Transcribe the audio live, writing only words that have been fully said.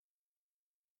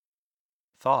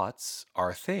Thoughts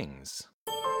are things.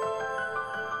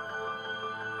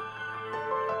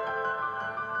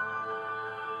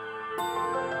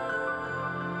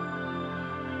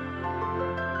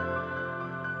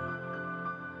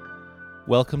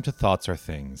 Welcome to Thoughts Are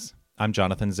Things. I'm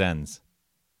Jonathan Zenz.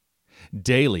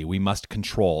 Daily, we must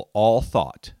control all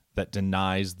thought that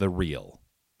denies the real,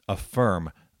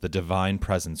 affirm the divine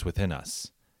presence within us.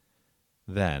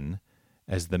 Then,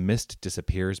 as the mist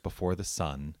disappears before the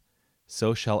sun,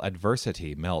 so shall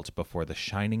adversity melt before the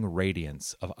shining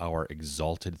radiance of our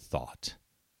exalted thought.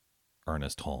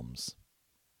 Ernest Holmes.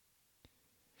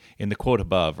 In the quote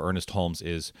above, Ernest Holmes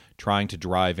is trying to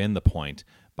drive in the point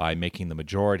by making the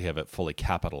majority of it fully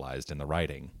capitalized in the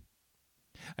writing.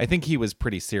 I think he was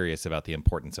pretty serious about the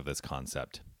importance of this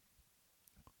concept.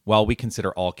 While we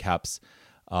consider all caps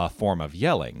a form of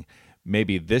yelling,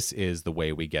 maybe this is the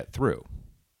way we get through.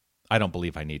 I don't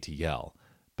believe I need to yell,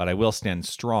 but I will stand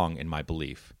strong in my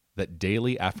belief that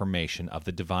daily affirmation of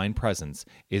the divine presence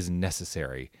is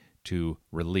necessary to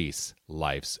release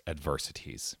life's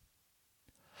adversities.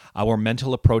 Our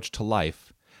mental approach to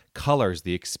life colors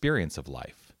the experience of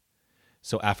life,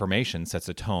 so affirmation sets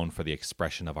a tone for the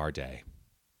expression of our day.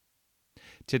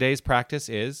 Today's practice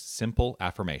is simple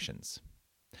affirmations.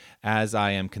 As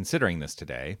I am considering this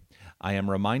today, I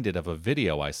am reminded of a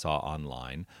video I saw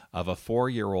online of a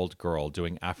 4-year-old girl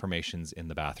doing affirmations in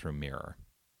the bathroom mirror.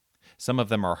 Some of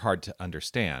them are hard to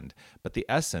understand, but the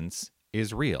essence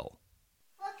is real.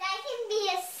 Look, I can be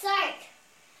a shark.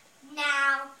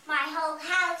 Now, my whole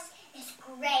house is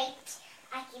great.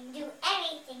 I can do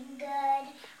anything good.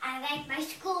 I like my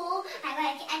school. I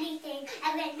like anything.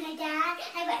 I like my dad.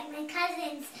 I like my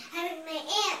cousins. I like my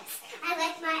aunts. I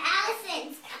like my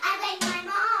Allisons. I like my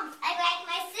mom. I like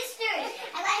my sisters.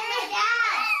 I like my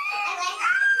dad. I like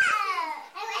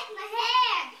my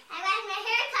hair. I like my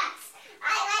haircuts.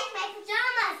 I like my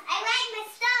pajamas. I like my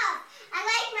stuff. I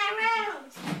like my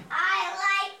rooms. I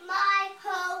like my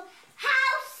whole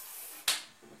house.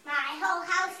 My whole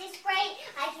house is great.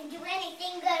 I can do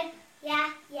anything good.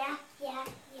 Yeah.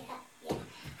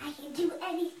 I can do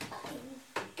anything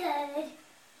good.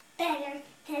 Better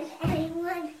than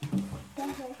anyone.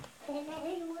 Better than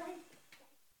anyone.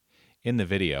 In the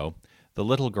video, the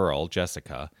little girl,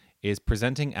 Jessica, is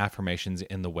presenting affirmations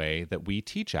in the way that we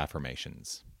teach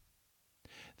affirmations.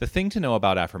 The thing to know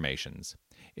about affirmations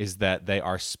is that they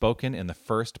are spoken in the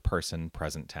first person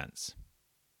present tense.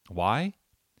 Why?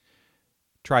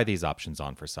 Try these options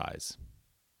on for size.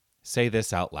 Say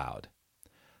this out loud.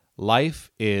 Life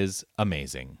is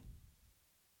amazing.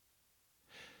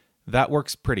 That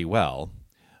works pretty well,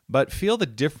 but feel the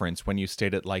difference when you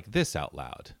state it like this out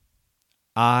loud.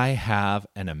 I have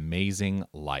an amazing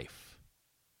life.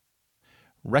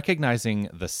 Recognizing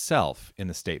the self in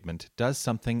the statement does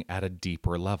something at a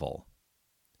deeper level.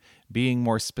 Being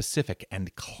more specific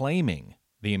and claiming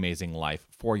the amazing life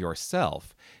for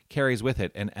yourself carries with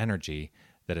it an energy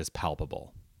that is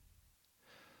palpable.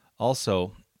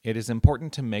 Also, it is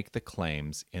important to make the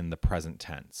claims in the present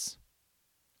tense.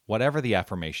 Whatever the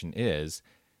affirmation is,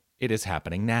 it is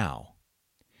happening now.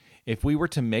 If we were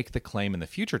to make the claim in the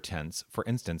future tense, for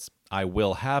instance, I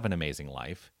will have an amazing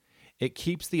life, it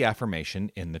keeps the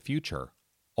affirmation in the future,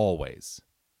 always.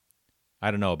 I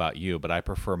don't know about you, but I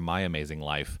prefer my amazing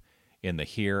life in the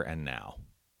here and now.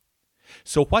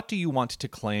 So what do you want to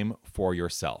claim for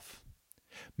yourself?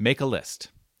 Make a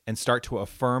list and start to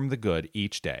affirm the good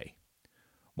each day.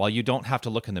 While you don't have to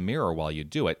look in the mirror while you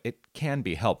do it, it can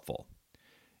be helpful.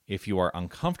 If you are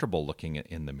uncomfortable looking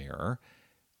in the mirror,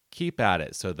 keep at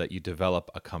it so that you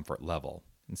develop a comfort level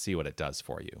and see what it does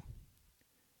for you.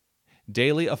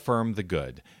 Daily affirm the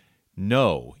good.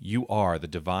 Know you are the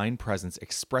divine presence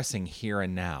expressing here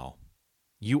and now.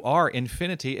 You are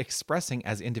infinity expressing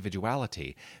as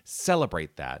individuality.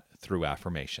 Celebrate that through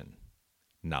affirmation.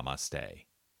 Namaste.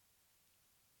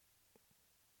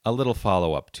 A little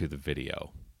follow-up to the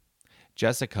video.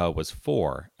 Jessica was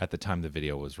 4 at the time the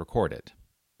video was recorded.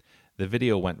 The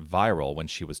video went viral when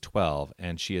she was 12,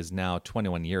 and she is now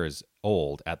 21 years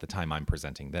old at the time I'm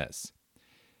presenting this.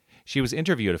 She was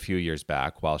interviewed a few years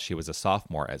back while she was a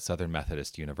sophomore at Southern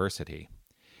Methodist University.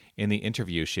 In the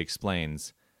interview, she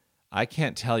explains, I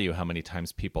can't tell you how many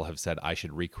times people have said I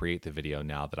should recreate the video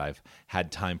now that I've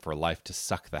had time for life to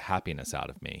suck the happiness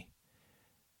out of me.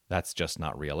 That's just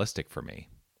not realistic for me.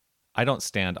 I don't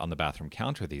stand on the bathroom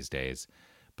counter these days,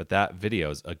 but that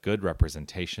video's a good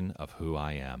representation of who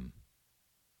I am.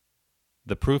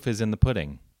 The proof is in the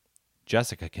pudding.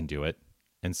 Jessica can do it,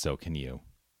 and so can you.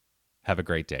 Have a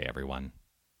great day, everyone.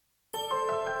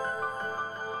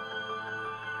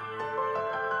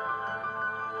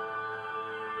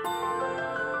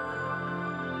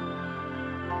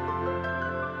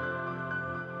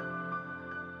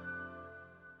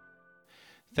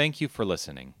 Thank you for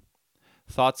listening.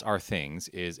 Thoughts Are Things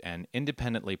is an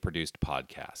independently produced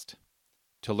podcast.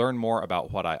 To learn more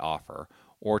about what I offer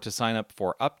or to sign up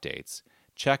for updates,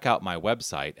 check out my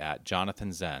website at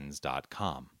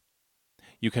jonathanzenz.com.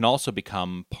 You can also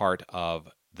become part of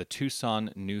the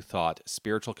Tucson New Thought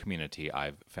spiritual community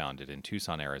I've founded in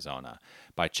Tucson, Arizona,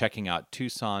 by checking out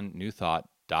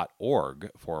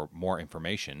tucsonnewthought.org for more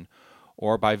information,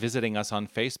 or by visiting us on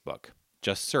Facebook.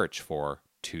 Just search for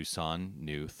Tucson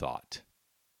New Thought.